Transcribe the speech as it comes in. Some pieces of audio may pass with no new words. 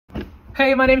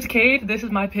Hey, my name's Cade. This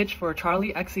is my pitch for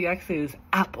CHARLI XCX's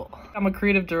Apple. I'm a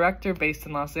creative director based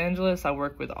in Los Angeles. I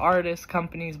work with artists,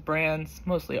 companies, brands,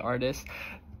 mostly artists,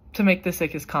 to make the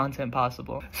sickest content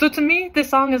possible. So to me, this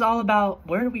song is all about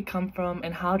where do we come from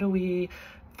and how do we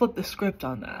flip the script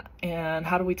on that? And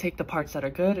how do we take the parts that are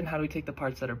good and how do we take the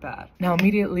parts that are bad? Now,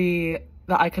 immediately,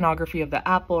 the iconography of the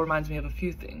apple reminds me of a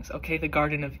few things. Okay, the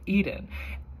Garden of Eden.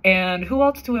 And who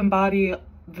else to embody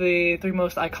the three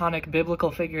most iconic biblical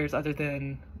figures other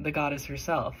than the goddess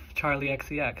herself, CHARLI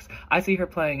XCX? I see her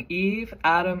playing Eve,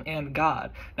 Adam, and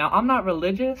God. Now, I'm not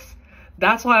religious.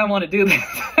 That's why I want to do this.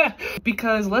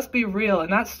 Because let's be real, in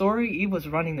that story, Eve was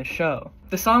running the show.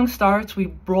 The song starts,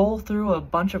 we roll through a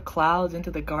bunch of clouds into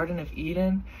the Garden of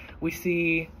Eden. We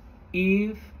see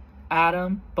Eve,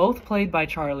 Adam, both played by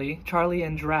CHARLI. CHARLI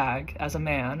in drag as a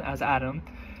man, as Adam,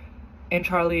 and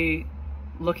CHARLI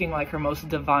looking like her most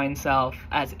divine self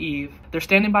as Eve. They're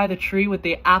standing by the tree with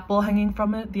the apple hanging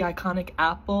from it, the iconic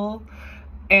apple,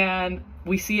 and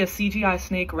we see a CGI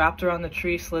snake wrapped around the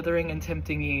tree slithering and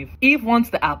tempting Eve. Eve wants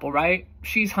the apple, right?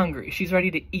 She's hungry. She's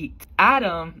ready to eat.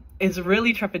 Adam is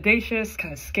really trepidatious,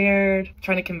 kind of scared,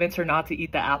 trying to convince her not to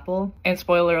eat the apple. And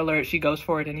spoiler alert, she goes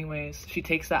for it anyways. She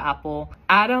takes the apple.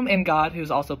 Adam and God, who's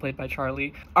also played by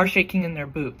CHARLI, are shaking in their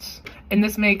boots. And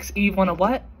this makes Eve want to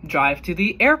what? Drive to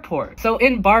the airport. So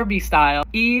in Barbie style,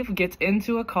 Eve gets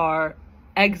into a car,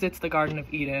 exits the Garden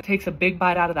of Eden, takes a big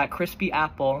bite out of that crispy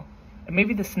apple, and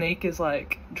maybe the snake is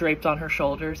like draped on her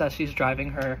shoulders as she's driving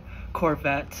her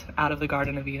Corvette out of the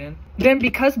Garden of Eden. Then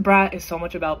because Brat is so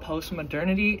much about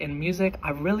post-modernity and music, I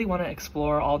really want to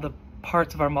explore all the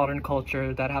parts of our modern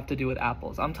culture that have to do with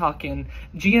apples. I'm talking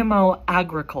GMO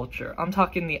agriculture. I'm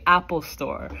talking the Apple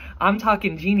Store. I'm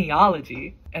talking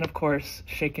genealogy. And of course,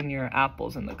 shaking your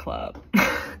apples in the club.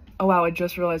 Oh wow, I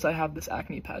just realized I have this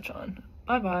acne patch on.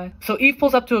 Bye-bye. So Eve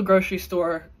pulls up to a grocery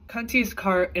store, cuntiest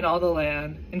cart in all the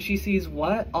land, and she sees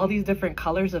what? All these different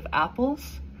colors of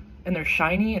apples? And they're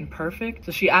shiny and perfect.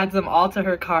 So she adds them all to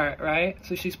her cart, right?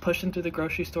 So she's pushing through the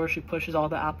grocery store. She pushes all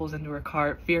the apples into her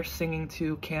cart. Fierce singing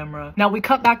to camera. Now we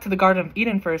cut back to the Garden of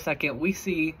Eden for a second. We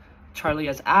see CHARLI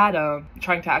as Adam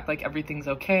trying to act like everything's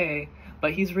okay,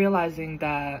 but he's realizing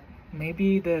that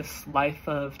maybe this life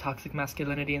of toxic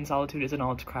masculinity and solitude isn't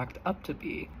all it's cracked up to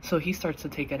be. So he starts to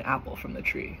take an apple from the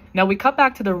tree. Now we cut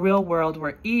back to the real world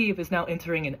where Eve is now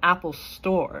entering an Apple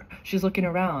store. She's looking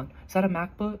around. Is that a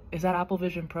MacBook? Is that Apple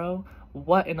Vision Pro?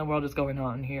 What in the world is going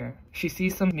on here? She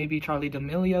sees some maybe Charli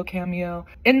D'Amelio cameo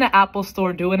in the Apple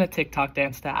store doing a TikTok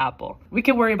dance to Apple. We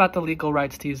can worry about the legal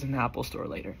rights to use in the Apple store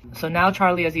later. So now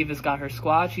CHARLI as Eve has got her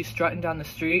squad. She's strutting down the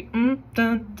street.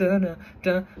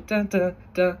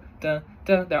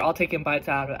 They're all taking bites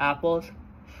out of apples.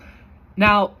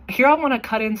 Now, here I want to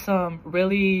cut in some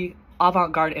really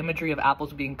avant-garde imagery of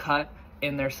apples being cut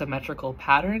in their symmetrical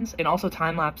patterns, and also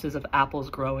time lapses of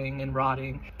apples growing and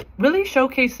rotting, really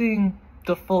showcasing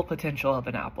the full potential of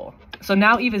an apple. So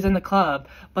now Eve is in the club,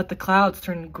 but the clouds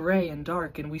turn gray and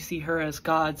dark, and we see her as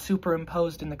God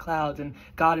superimposed in the clouds, and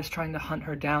God is trying to hunt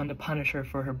her down to punish her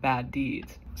for her bad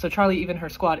deeds. So CHARLI, even her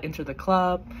squad, enter the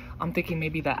club. I'm thinking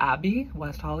maybe the Abbey,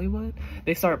 West Hollywood.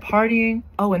 They start partying.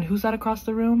 Oh, and who's that across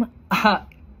the room?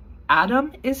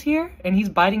 Adam is here, and he's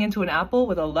biting into an apple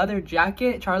with a leather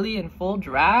jacket. CHARLI in full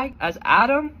drag as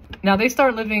Adam. Now they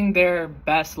start living their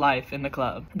best life in the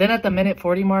club. Then at the minute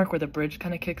 40 mark, where the bridge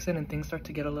kind of kicks in and things start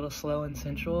to get a little slow and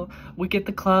sensual, we get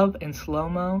the club in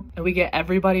slow-mo, and we get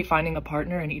everybody finding a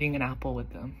partner and eating an apple with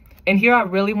them. And here I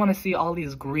really want to see all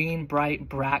these green, bright,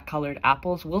 brat colored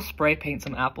apples. We'll spray paint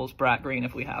some apples brat green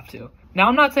if we have to. Now,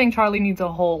 I'm not saying CHARLI needs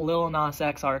a whole Lil Nas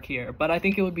X arc here, but I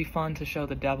think it would be fun to show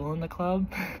the devil in the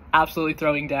club. Absolutely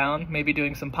throwing down, maybe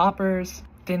doing some poppers.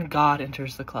 Then God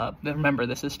enters the club. Then remember,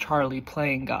 this is CHARLI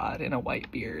playing God in a white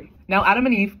beard. Now, Adam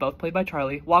and Eve, both played by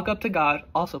CHARLI, walk up to God,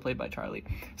 also played by CHARLI.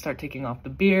 Start taking off the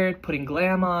beard, putting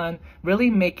glam on,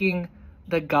 really making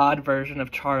the God version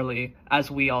of CHARLI as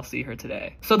we all see her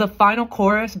today. So the final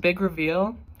chorus, big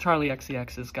reveal, CHARLI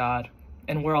XCX is God,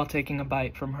 and we're all taking a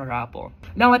bite from her apple.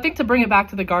 Now I think to bring it back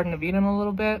to the Garden of Eden a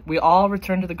little bit, we all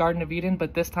return to the Garden of Eden,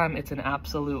 but this time it's an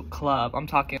absolute club. I'm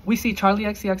talking, we see CHARLI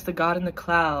XCX, the God in the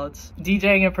clouds,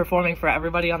 DJing and performing for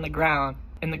everybody on the ground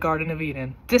in the Garden of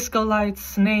Eden. Disco lights,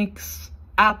 snakes,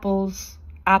 apples,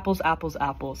 apples, apples,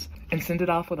 apples, and send it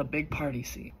off with a big party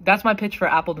scene. That's my pitch for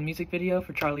Apple the music video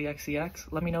for CHARLI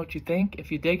XCX. Let me know what you think.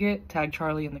 If you dig it, tag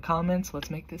CHARLI in the comments. Let's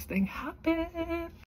make this thing happen.